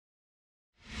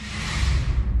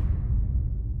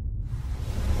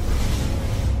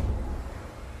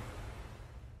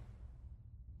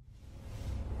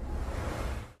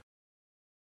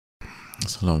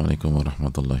Assalamualaikum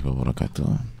warahmatullahi wabarakatuh.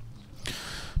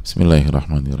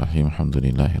 Bismillahirrahmanirrahim.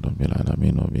 Alhamdulillahirabbil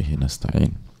alamin wa bihi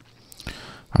nasta'in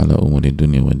ala umuri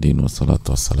dunya waddin,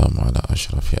 wassalatu wassalamu ala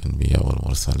asyrafil anbiya wal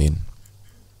mursalin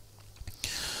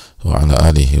wa ala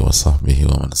alihi wa sahbihi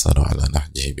wa man sara ala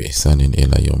nahjihi bi ihsanin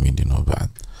ila yaumiddin wa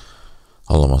ba'd.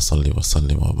 Allahumma salli wa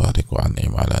sallim wa barik wa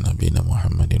an'im ala nabiyyina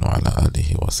Muhammadin wa ala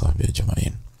alihi wa sahbihi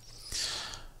ajma'in.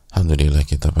 Alhamdulillah,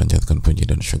 kita panjatkan puji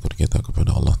dan syukur kita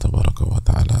kepada Allah Tabaraka wa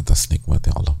Ta'ala atas nikmat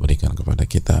yang Allah berikan kepada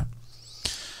kita,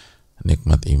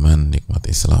 nikmat iman, nikmat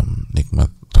Islam,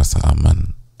 nikmat rasa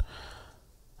aman,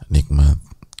 nikmat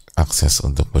akses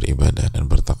untuk beribadah dan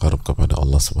bertakarub kepada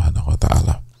Allah Subhanahu wa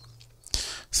Ta'ala.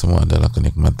 Semua adalah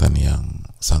kenikmatan yang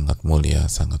sangat mulia,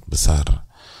 sangat besar,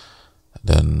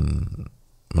 dan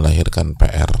melahirkan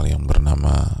PR yang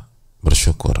bernama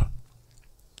bersyukur.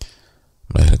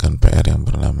 Melahirkan PR yang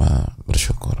bernama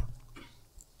bersyukur.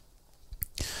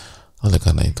 Oleh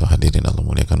karena itu, hadirin Allah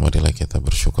muliakan, marilah kita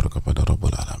bersyukur kepada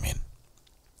Rabbul Alamin.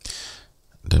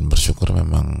 Dan bersyukur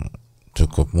memang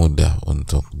cukup mudah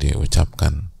untuk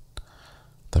diucapkan,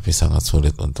 tapi sangat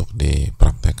sulit untuk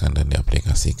dipraktekkan dan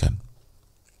diaplikasikan.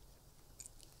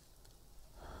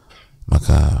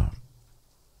 Maka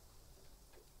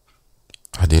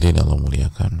hadirin Allah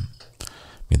muliakan,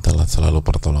 mintalah selalu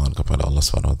pertolongan kepada Allah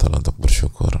SWT untuk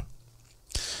bersyukur,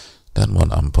 dan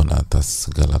mohon ampun atas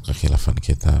segala kekhilafan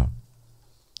kita,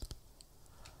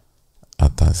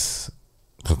 atas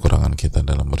kekurangan kita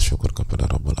dalam bersyukur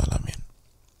kepada Rabbul Alamin.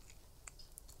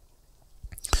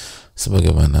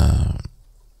 Sebagaimana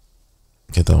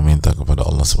kita meminta kepada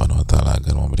Allah SWT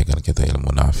agar memberikan kita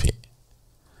ilmu nafi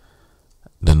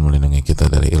dan melindungi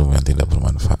kita dari ilmu yang tidak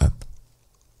bermanfaat,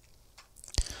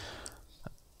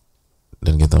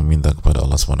 dan kita meminta kepada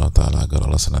Allah SWT agar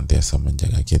Allah senantiasa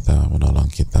menjaga kita, menolong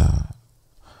kita,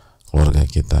 keluarga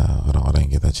kita, orang-orang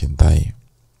yang kita cintai,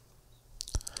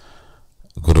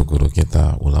 guru-guru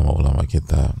kita, ulama-ulama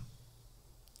kita,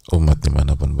 umat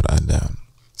dimanapun berada,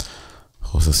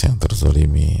 khusus yang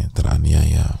terzolimi,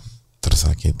 teraniaya,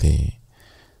 tersakiti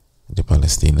di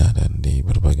Palestina dan di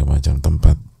berbagai macam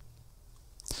tempat.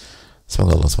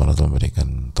 Semoga Allah SWT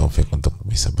memberikan taufik untuk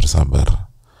bisa bersabar,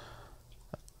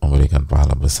 memberikan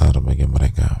pahala besar bagi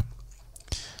mereka,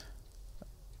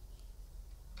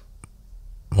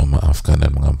 memaafkan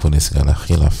dan mengampuni segala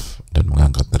khilaf dan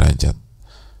mengangkat derajat,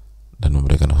 dan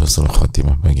memberikan husnul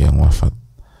khatimah bagi yang wafat.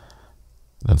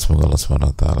 Dan semoga Allah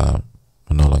SWT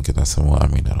menolong kita semua,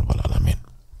 amin ya rabbal alamin.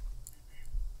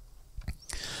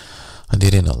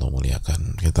 Hadirin Allah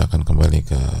muliakan, kita akan kembali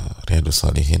ke Riyaadhush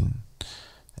Shaalihiin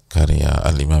karya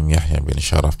Al-Imam Yahya bin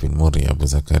Sharaf bin Murri Abu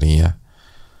Zakaria,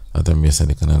 atau yang biasa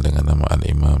dikenal dengan nama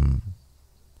Al-Imam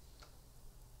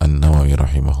An-Nawawi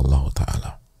rahimahullahu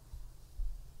ta'ala.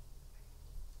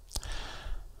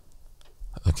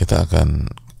 Kita akan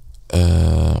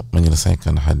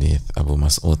menyelesaikan hadis Abu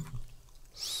Mas'ud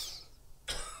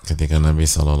ketika Nabi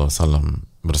SAW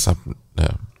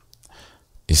bersabda,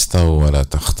 "Istawu wa la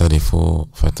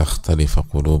takhtalifu fatakhtalifa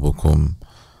qulubukum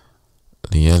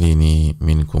liyalini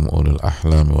minkum ulul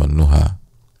ahlami wan nuha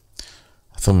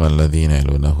ثم الذين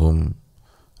يلونهم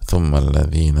ثم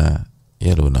الذين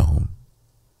يلونهم."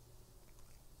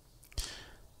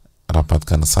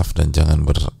 Rapatkan saf dan jangan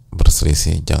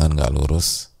berselisih, jangan gak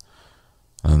lurus,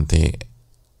 nanti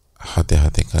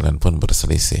hati-hati kalian pun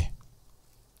berselisih.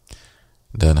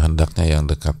 Dan hendaknya yang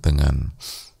dekat dengan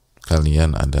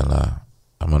kalian adalah,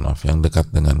 maaf, yang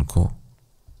dekat denganku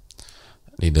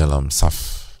di dalam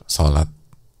saf salat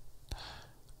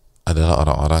adalah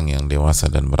orang-orang yang dewasa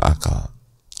dan berakal,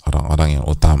 orang-orang yang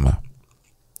utama,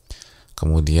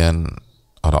 kemudian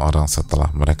orang-orang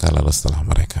setelah mereka, lalu setelah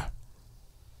mereka.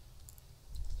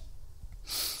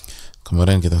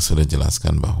 Kemarin kita sudah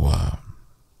jelaskan bahwa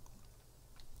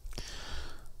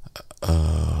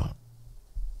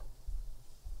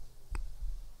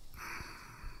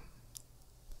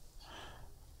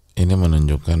ini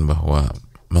menunjukkan bahwa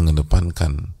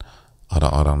mengedepankan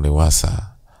orang-orang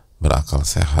dewasa, berakal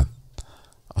sehat,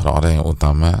 orang-orang yang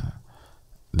utama,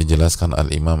 dijelaskan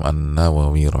Al-Imam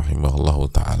An-Nawawi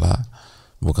rahimahullahu ta'ala,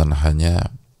 bukan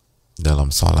hanya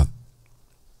dalam salat,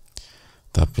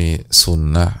 tapi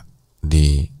sunnah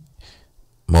di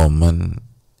momen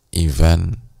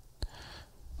event,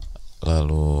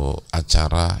 lalu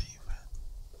acara,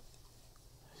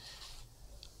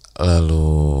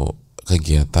 lalu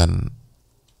kegiatan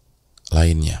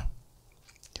lainnya.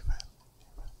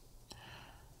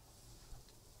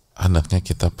 Hendaknya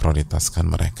kita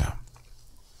prioritaskan mereka.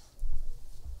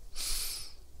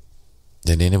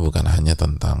 Jadi ini bukan hanya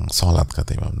tentang sholat,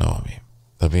 kata Imam Nawawi,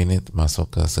 tapi ini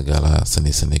masuk ke segala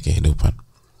sendi-sendi kehidupan.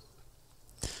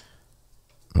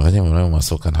 Makanya mereka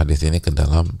memasukkan hadis ini ke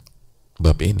dalam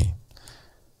bab ini.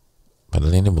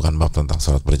 Padahal ini bukan bab tentang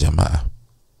sholat berjamaah.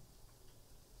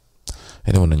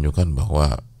 Ini menunjukkan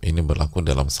bahwa ini berlaku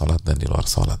dalam sholat dan di luar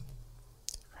sholat.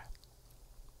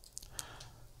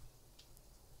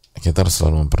 Kita harus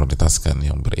selalu memprioritaskan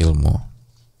yang berilmu,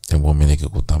 yang memiliki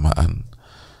keutamaan,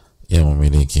 yang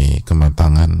memiliki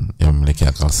kematangan, yang memiliki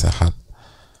akal sehat,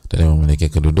 dan yang memiliki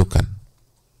kedudukan.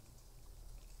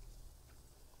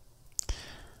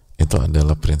 Itu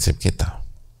adalah prinsip kita.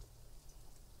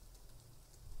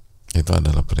 Itu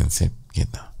adalah prinsip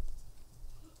kita.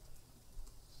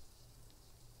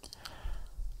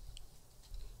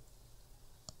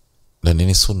 Dan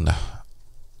ini sunnah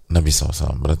Nabi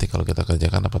SAW. Berarti kalau kita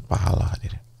kerjakan dapat pahala,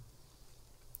 hadirin.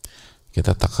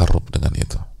 Kita takarrub dengan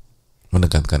itu,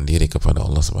 mendekatkan diri kepada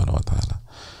Allah Subhanahu Wa Taala.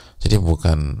 Jadi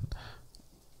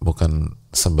bukan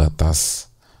sebatas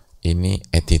ini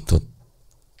attitude,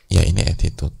 ya ini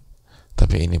attitude,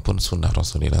 tapi ini pun sunnah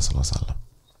Rasulullah SAW.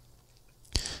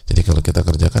 Jadi kalau kita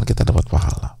kerjakan, kita dapat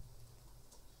pahala,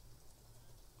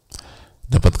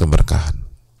 dapat keberkahan,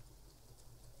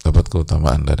 dapat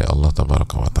keutamaan dari Allah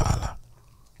Tabaraka wa Ta'ala.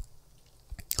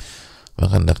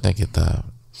 Maka hendaknya kita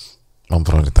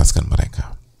memprioritaskan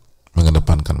mereka,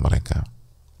 mengedepankan mereka,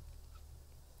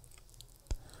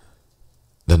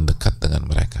 dan dekat dengan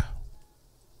mereka.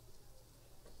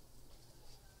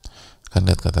 Kan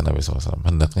lihat kata Nabi SAW,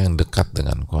 hendaknya yang dekat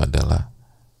denganku adalah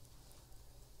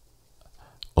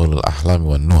ulul ahlam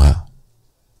wan nuha.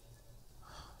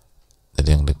 Jadi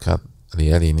yang dekat,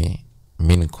 lihat ini,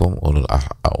 minkum ulul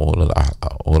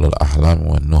ahlam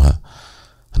wan nuha.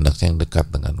 Hendaknya yang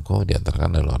dekat denganku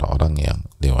diantarkan adalah orang-orang yang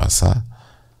dewasa,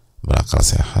 berakal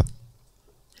sehat,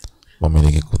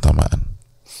 memiliki keutamaan.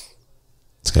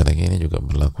 Sekali lagi ini juga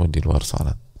berlaku di luar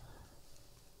salat.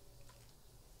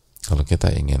 Kalau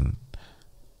kita ingin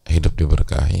hidup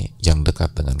diberkahi, yang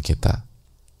dekat dengan kita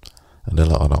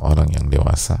adalah orang-orang yang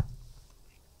dewasa,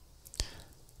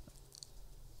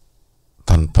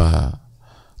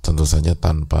 tentu saja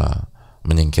tanpa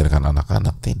menyingkirkan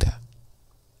anak-anak, tidak.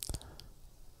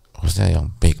 Khususnya yang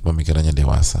pemikirannya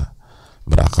dewasa,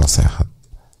 berakal sehat,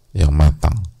 yang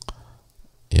matang,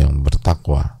 yang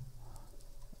bertakwa,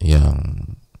 yang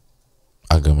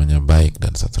agamanya baik,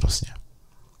 dan seterusnya.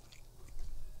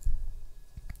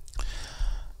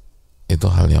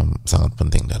 Itu hal yang sangat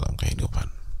penting dalam kehidupan.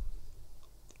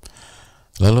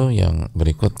 Lalu yang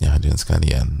berikutnya, hadirin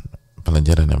sekalian,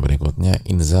 pelajaran yang berikutnya,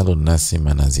 inzalun nasi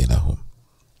manazilahum.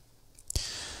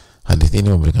 Hadis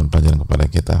ini memberikan pelajaran kepada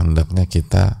kita, hendaknya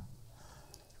kita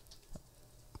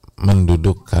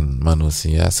mendudukkan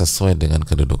manusia sesuai dengan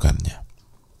kedudukannya.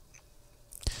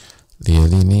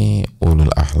 Liyalini ulul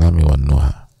ahlami wan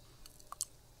nuha.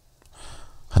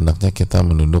 Hendaknya kita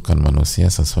mendudukkan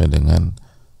manusia sesuai dengan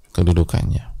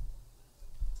kedudukannya.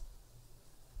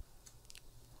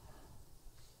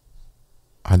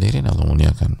 Hadirin Allah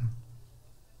muliakan.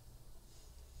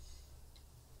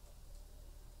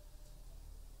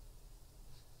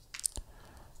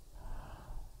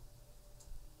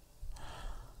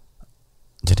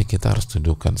 Jadi kita harus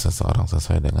dudukkan seseorang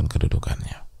sesuai dengan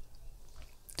kedudukannya.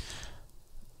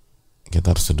 Kita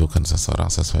harus dudukkan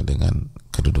seseorang sesuai dengan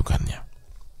kedudukannya.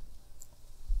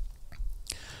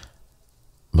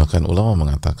 Bahkan ulama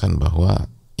mengatakan bahwa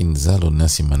inzalun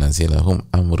nasi manazilahum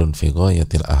amrun fi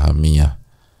ghayatil ahamiyah.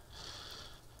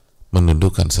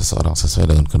 Mendudukkan seseorang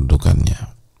sesuai dengan kedudukannya,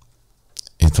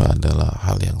 itu adalah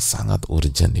hal yang sangat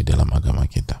urgent di dalam agama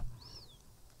kita.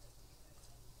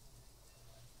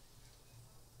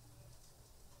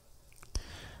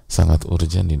 Sangat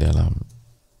urgent di dalam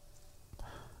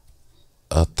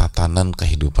tatanan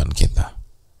kehidupan kita.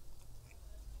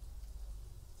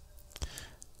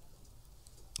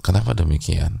 Kenapa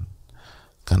demikian?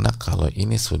 Karena kalau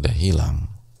ini sudah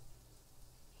hilang,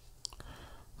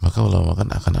 maka ulama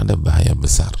akan ada bahaya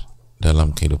besar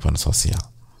dalam kehidupan sosial.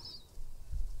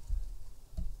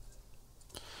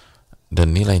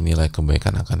 Dan nilai-nilai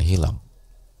kebaikan akan hilang.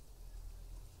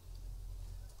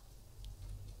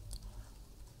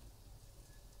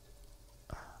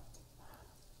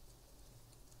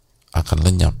 Akan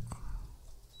lenyap.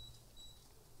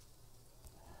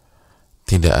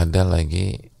 Tidak ada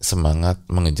lagi semangat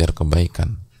mengejar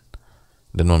kebaikan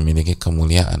dan memiliki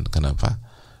kemuliaan. Kenapa?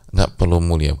 Nggak perlu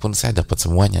mulia pun saya dapat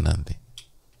semuanya nanti.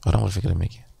 Orang berpikir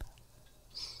demikian.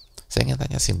 Saya ingin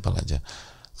tanya simpel aja.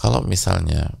 Kalau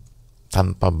misalnya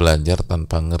tanpa belajar,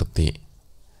 tanpa ngerti,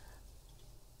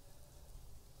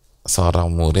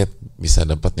 seorang murid bisa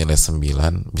dapat nilai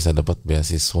 9, bisa dapat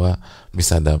beasiswa,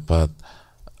 bisa dapat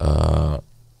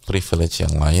privilege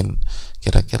yang lain,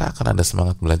 kira-kira akan ada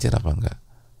semangat belajar apa enggak?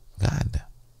 Enggak ada.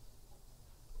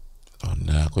 Oh,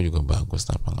 nah aku juga bagus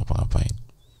tanpa ngapa-ngapain.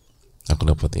 Aku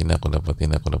dapat ini, aku dapat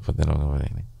ini, aku dapat ini, aku dapat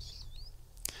ini.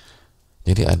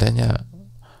 Jadi adanya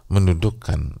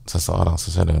mendudukkan seseorang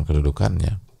sesuai dengan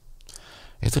kedudukannya,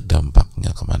 itu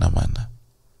dampaknya kemana-mana.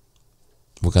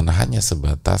 Bukan hanya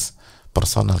sebatas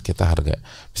personal kita harga.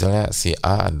 Misalnya si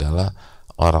A adalah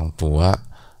orang tua,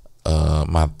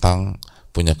 matang,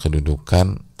 punya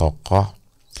kedudukan, tokoh,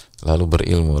 lalu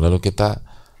berilmu, lalu kita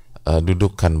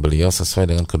dudukkan beliau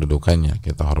sesuai dengan kedudukannya,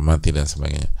 kita hormati dan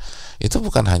sebagainya. Itu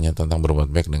bukan hanya tentang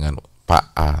berbuat baik dengan Pak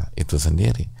A itu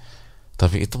sendiri,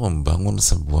 tapi itu membangun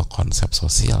sebuah konsep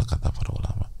sosial, kata para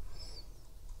ulama,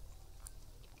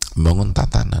 membangun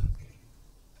tatanan,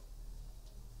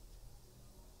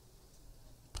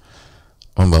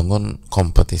 membangun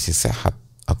kompetisi sehat,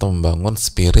 atau membangun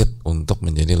spirit untuk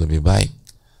menjadi lebih baik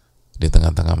di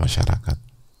tengah-tengah masyarakat,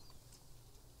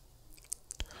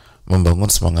 membangun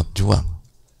semangat juang.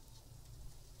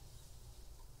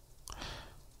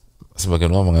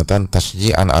 Sebagian ulama mengatakan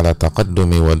tashji'an ala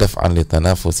taqaddumi wa daf'an li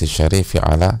tanafusi syarifi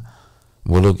ala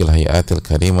bulughil hayatil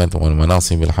karimah wal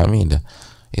manasibil hamidah.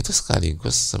 Itu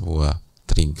sekaligus sebuah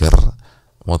trigger,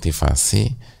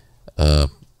 motivasi,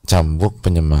 cambuk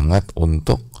penyemangat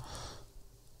untuk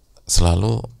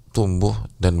selalu tumbuh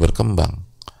dan berkembang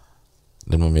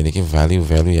dan memiliki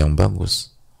value-value yang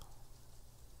bagus.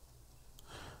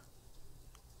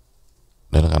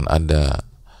 Dan akan ada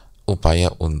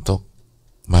upaya untuk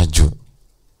maju.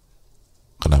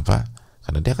 Kenapa?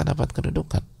 Karena dia akan dapat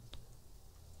kedudukan.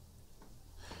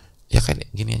 Ya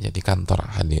kayak gini aja di kantor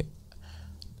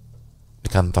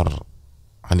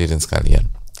hadirin sekalian.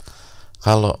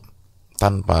 Kalau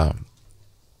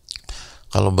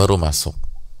baru masuk,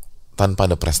 tanpa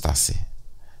ada prestasi,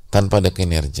 tanpa ada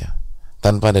kinerja,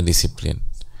 tanpa ada disiplin,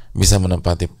 bisa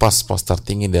menempati pos-pos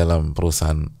tertinggi dalam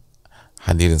perusahaan,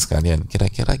 hadirin sekalian,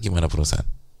 kira-kira gimana perusahaan?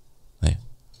 Nah,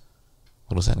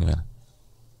 perusahaan gimana?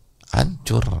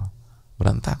 Hancur,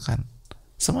 berantakan,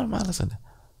 semua malas ada.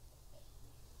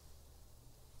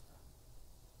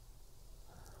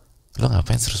 Lo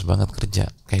ngapain serius banget kerja?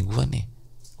 Kayak gue nih,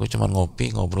 gue cuma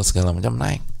ngopi, ngobrol segala macam,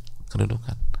 naik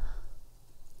kedudukan.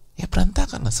 Ya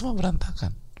berantakan lah, semua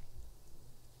berantakan.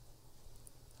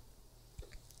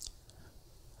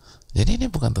 Jadi ini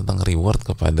bukan tentang reward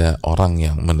kepada orang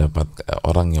yang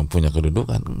orang yang punya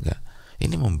kedudukan, enggak.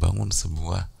 Ini membangun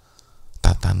sebuah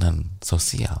tatanan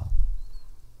sosial.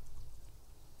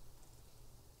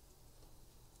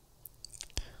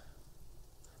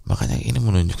 Makanya ini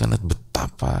menunjukkan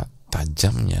betapa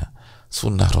tajamnya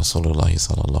sunnah Rasulullah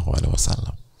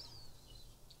SAW.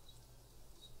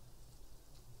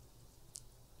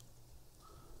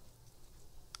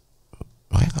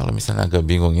 Makanya kalau misalnya agak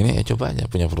bingung ini, ya coba aja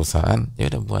punya perusahaan, ya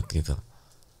udah buat gitu,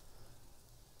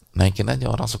 naikin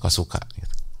aja orang suka-suka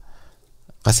gitu.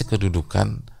 Kasih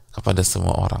kedudukan kepada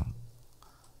semua orang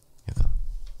gitu.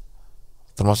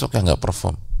 Termasuk yang nggak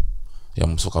perform,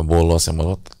 yang suka bolos,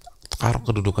 taruh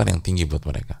kedudukan yang tinggi buat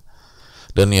mereka.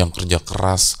 Dan yang kerja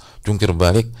keras, jungkir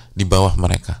balik, di bawah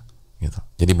mereka gitu.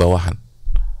 Jadi bawahan.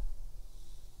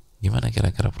 Gimana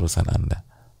kira-kira perusahaan Anda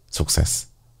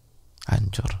sukses?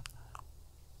 Hancur.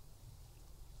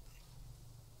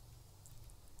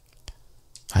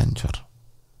 Hancur.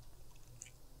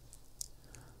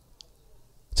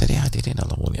 Jadi hadirin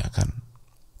Allah muliakan,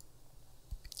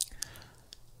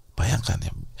 bayangkan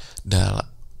ya,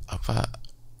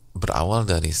 berawal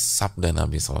dari sabda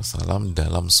Nabi SAW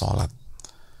dalam sholat,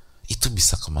 itu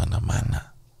bisa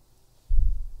kemana-mana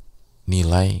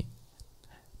nilai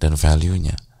dan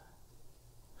value-nya,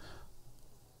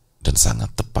 dan sangat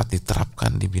tepat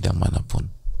diterapkan di bidang manapun.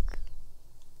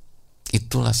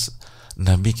 Itulah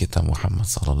Nabi kita Muhammad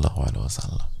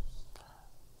SAW.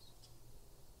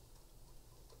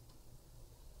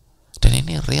 Dan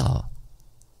ini real,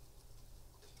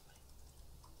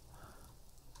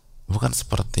 bukan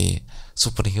seperti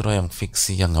superhero yang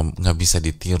fiksi yang nggak bisa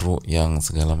ditiru, yang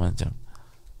segala macam,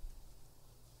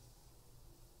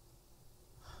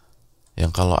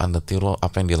 yang kalau Anda tiru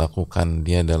apa yang dilakukan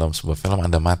dia dalam sebuah film,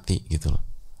 Anda mati gitu loh.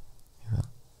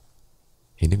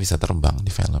 Ini bisa terbang di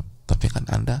film, tapi kan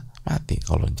Anda mati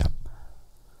kalau loncat.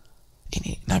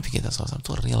 Ini Nabi kita SAW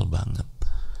itu real banget,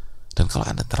 dan kalau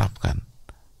Anda terapkan,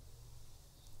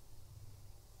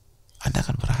 Anda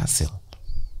akan berhasil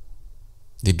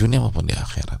di dunia maupun di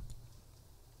akhirat.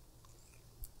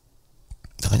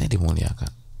 Makanya dimuliakan.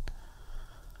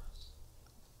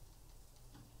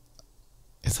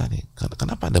 Tadi,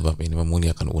 kenapa ada bab ini?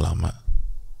 Memuliakan ulama,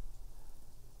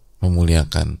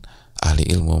 memuliakan ahli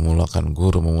ilmu, memuliakan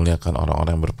guru, memuliakan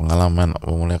orang-orang yang berpengalaman,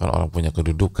 memuliakan orang punya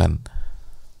kedudukan,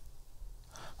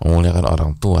 memuliakan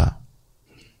orang tua.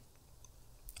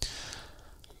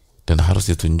 dan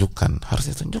harus ditunjukkan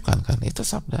kan, itu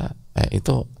sabda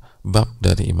itu bab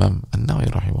dari Imam An-Nawawi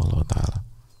rahimahullah taala.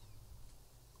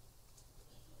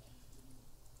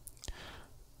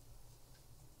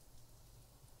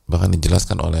 Bahkan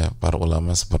dijelaskan oleh para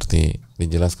ulama seperti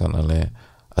dijelaskan oleh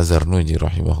Az-Zarnuji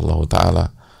rahimahullah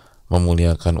taala,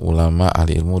 memuliakan ulama,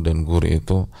 ahli ilmu dan guru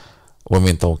itu wa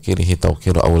min tawqirihi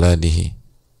tawqiru auladihi.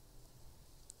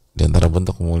 Di antara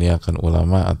bentuk memuliakan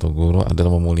ulama atau guru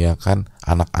adalah memuliakan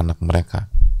anak-anak mereka.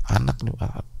 Anak nih,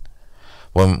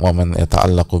 wa man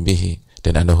yata'allaqu bihi,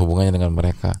 dan ada hubungannya dengan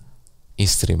mereka,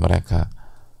 istri mereka,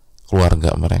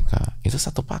 keluarga mereka. Itu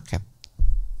satu paket.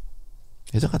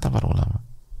 Itu kata para ulama.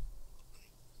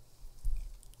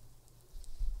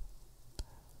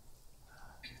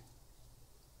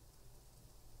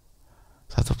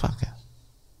 Satu paket.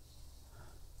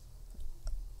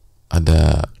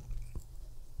 Ada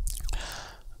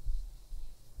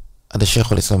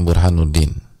Syekhul Islam Burhanuddin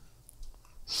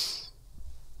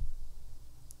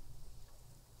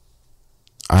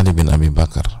Ali bin Abi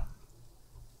Bakar,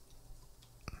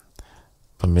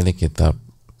 pemilik kitab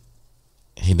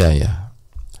Hidayah,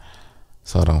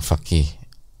 seorang faqih,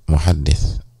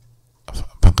 muhaddits,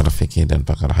 pakar fikih dan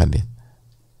pakar hadis.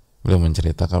 Beliau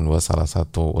menceritakan bahwa salah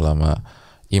satu ulama,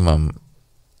 imam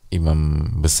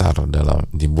besar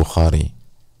di Bukhari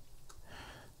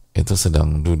itu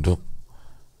sedang duduk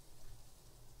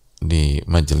di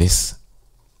majelis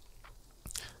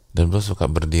dan beliau suka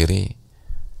berdiri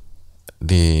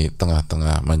di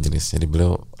tengah-tengah majelis. Jadi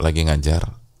beliau lagi ngajar,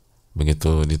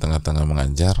 begitu di tengah-tengah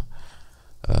mengajar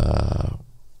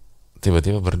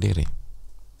tiba-tiba berdiri,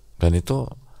 dan itu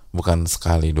bukan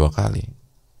sekali dua kali,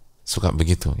 suka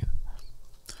begitu gitu.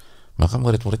 Maka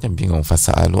murid-muridnya bingung,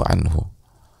 fasa'alu anhu.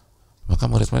 Maka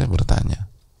murid-muridnya bertanya,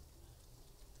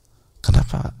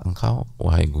 kenapa engkau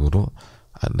wahai guru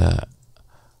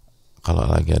kalau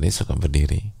lagi ada suka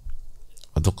berdiri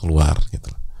untuk keluar gitu.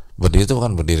 Berdiri itu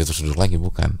bukan berdiri terus duduk lagi,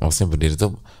 bukan. Maksudnya berdiri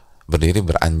itu berdiri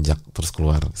beranjak terus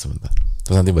keluar sebentar,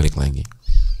 terus nanti balik lagi.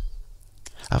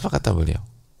 Apa kata beliau?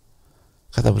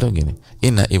 Kata beliau gini,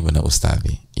 inna ibna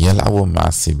ustadi yal'awu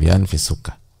ma'asibyan fi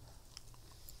sukkah.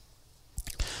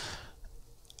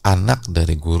 Anak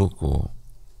dari guruku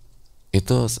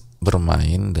itu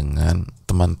bermain dengan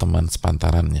teman-teman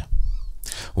sepantarannya.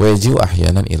 Wajib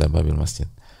ahyanan ila babil masjid.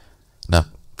 Nah,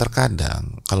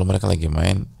 terkadang kalau mereka lagi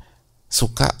main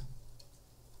suka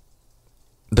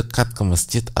dekat ke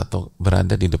masjid atau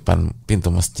berada di depan pintu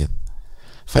masjid.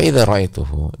 Fa idza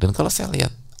ra'aituhu, dan kalau saya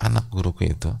lihat anak guruku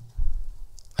itu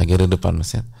lagi ada di depan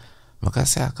masjid, maka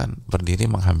saya akan berdiri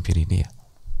menghampiri dia.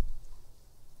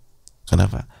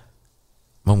 Kenapa?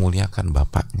 Memuliakan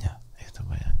bapaknya. Itu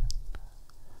bayangkan.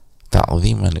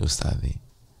 Ta'ziman li ustadzi.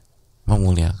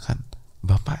 Memuliakan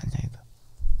bapaknya itu.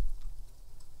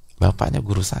 Bapaknya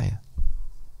guru saya.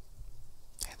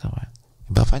 Itu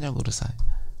bapaknya guru saya.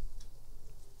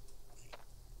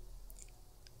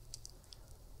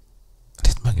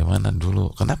 Lihat bagaimana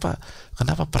dulu. Kenapa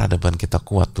peradaban kita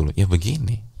kuat dulu? Ya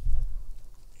begini.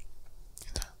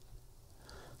 Gitu.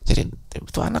 Jadi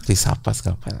itu anak disapa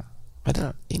segala.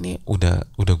 Padahal ini udah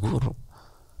guru.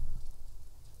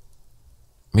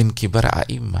 Min kibar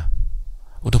a'immah.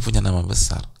 Udah punya nama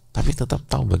besar. Tapi tetap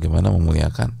tahu bagaimana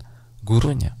memuliakan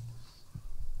gurunya.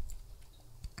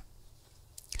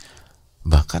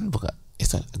 Bahkan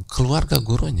itu keluarga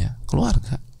gurunya,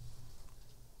 keluarga.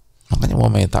 Makanya wa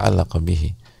may ta'allaqa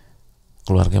bihi,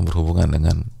 keluarga yang berhubungan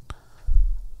dengan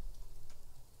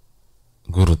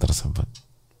guru tersebut.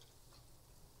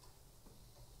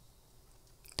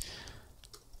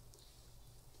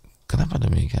 Kenapa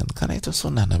demikian? Karena itu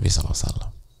sunnah Nabi SAW.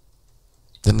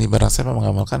 Dan ibarat saya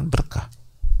mengamalkan berkah,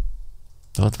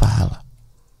 dapat pahala.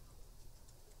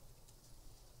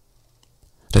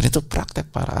 Dan itu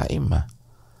praktek para a'immah,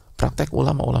 praktek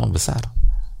ulama-ulama besar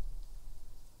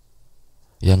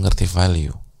yang ngerti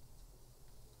value,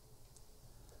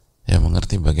 yang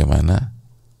mengerti bagaimana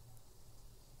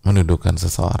mendudukkan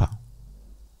seseorang.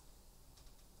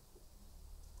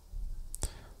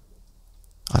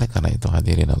 Oleh karena itu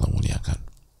hadirin Allah muliakan,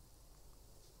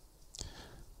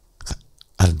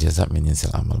 al-jaza' min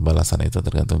jinsil amal, balasan itu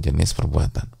tergantung jenis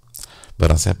perbuatan.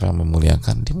 Barang siapa yang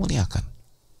memuliakan, dimuliakan.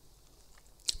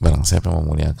 Barang siapa yang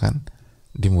memuliakan,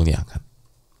 dimuliakan.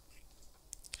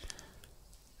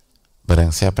 Barang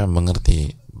siapa yang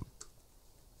mengerti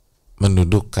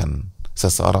mendudukkan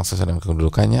seseorang sesuai dengan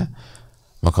kedudukannya,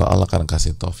 maka Allah akan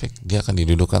kasih taufik, dia akan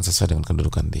didudukkan sesuai dengan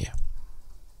kedudukan dia.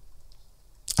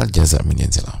 Al-jaza' min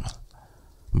jinsil amal,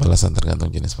 balasan tergantung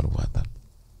jenis perbuatan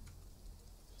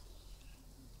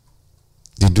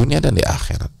di dunia dan di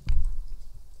akhirat.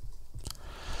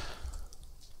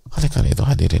 Oleh karena itu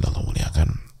hadirin Allah muliakan,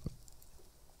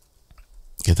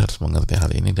 kita harus mengerti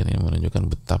hal ini, dan ini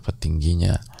menunjukkan betapa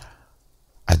tingginya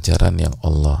ajaran yang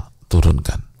Allah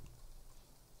turunkan,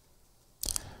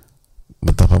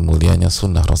 betapa mulianya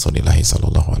sunnah Rasulullah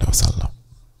SAW.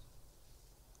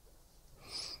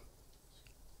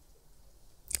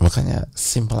 Makanya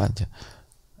simpel aja,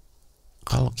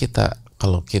 kalau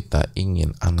kita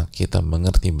ingin anak kita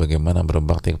mengerti bagaimana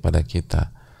berbakti kepada kita,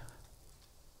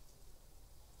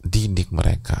 didik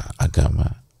mereka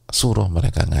agama, suruh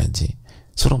mereka ngaji,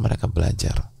 suruh mereka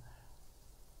belajar,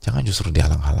 jangan justru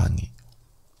dihalang-halangi.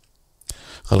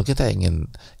 Kalau kita ingin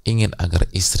agar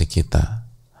istri kita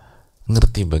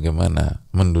ngerti bagaimana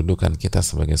mendudukan kita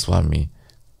sebagai suami,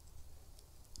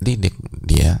 didik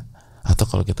dia. Atau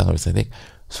kalau kita nggak bisa didik,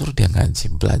 suruh dia ngaji,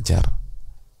 belajar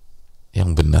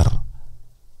yang benar,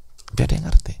 biar dia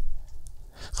ngerti.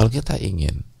 Kalau kita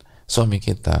ingin suami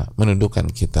kita menundukkan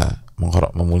kita,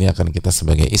 memuliakan kita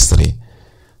sebagai istri,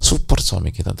 support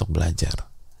suami kita untuk belajar,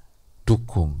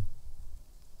 dukung.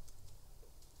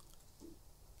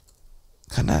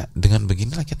 Karena dengan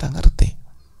beginilah kita ngerti.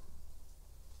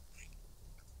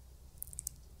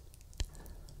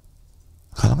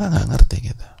 Kalau nggak ngerti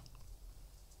kita.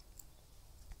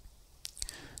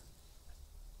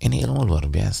 Ini ilmu luar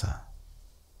biasa.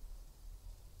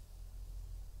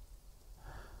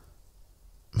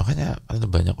 Makanya ada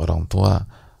banyak orang tua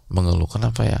mengeluh,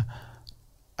 kenapa ya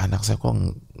anak saya kok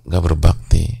nggak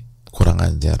berbakti, kurang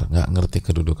ajar, nggak ngerti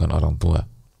kedudukan orang tua.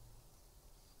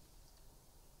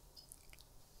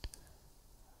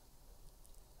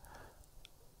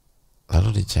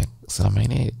 Lalu dicek, selama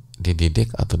ini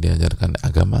dididik atau diajarkan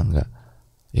agama enggak?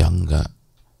 Ya enggak.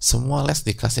 Semua les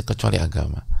dikasih kecuali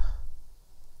agama.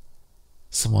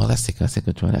 Semua les dikasih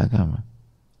kecuali agama.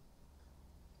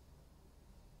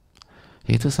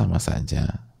 Itu sama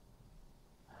saja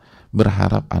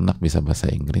berharap anak bisa bahasa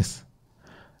Inggris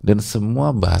dan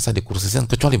semua bahasa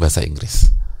dikursusin kecuali bahasa Inggris.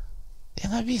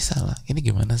 Ya nggak bisa lah. Ini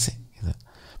gimana sih? Gitu.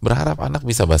 Berharap anak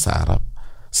bisa bahasa Arab,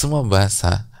 semua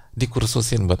bahasa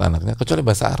dikursusin buat anaknya kecuali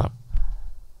bahasa Arab.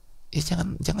 Ya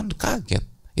jangan kaget.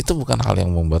 Itu bukan hal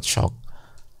yang membuat shock.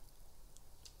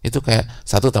 Itu kayak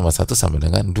 1 + 1 sama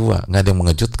dengan 2, nggak ada yang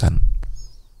mengejutkan.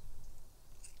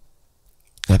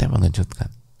 Nggak ada yang mengejutkan.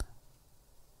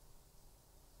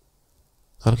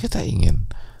 Kalau kita ingin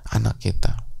anak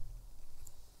kita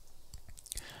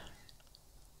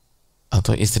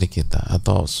atau istri kita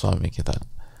atau suami kita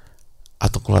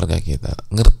atau keluarga kita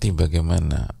ngerti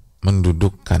bagaimana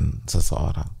mendudukkan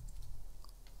seseorang,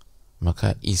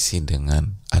 maka isi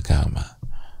dengan agama.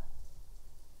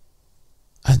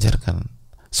 Ajarkan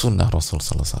sunnah Rasul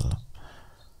SAW,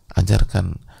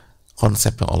 ajarkan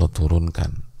konsep yang Allah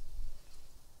turunkan.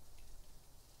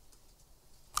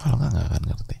 Kalau nggak akan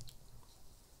ngerti.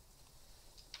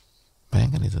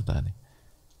 Bayangkan itu tadi,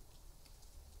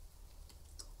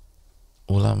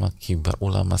 ulama kibar,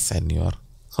 ulama senior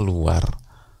keluar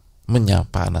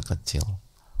menyapa anak kecil,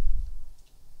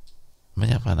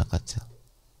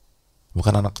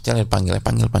 bukan anak kecil yang panggil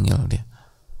dia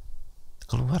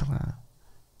keluar.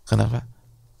 Kenapa?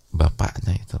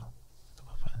 Bapaknya itu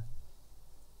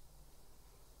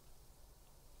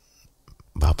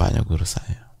bapaknya guru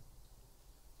saya.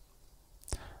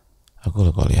 Aku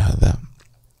qouli hadza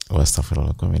wa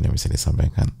astaghfirullahaladzim. Ini bisa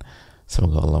disampaikan.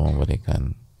 Semoga Allah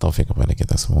memberikan taufik kepada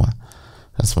kita semua,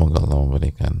 dan semoga Allah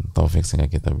memberikan taufik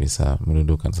sehingga kita bisa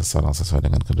mendudukan seseorang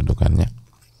sesuai dengan kedudukannya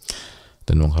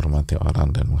dan menghormati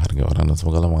orang dan menghargai orang, dan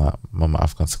semoga Allah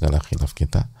memaafkan segala khilaf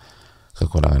kita,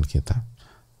 kekurangan kita,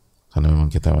 karena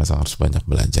memang kita masih harus banyak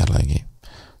belajar lagi.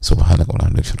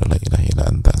 Subhanakallahumma wa bihamdika, la ilaha illa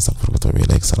anta, astaghfiruka wa atubu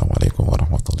ilaik. Assalamualaikum warahmatullahi wabarakatuh.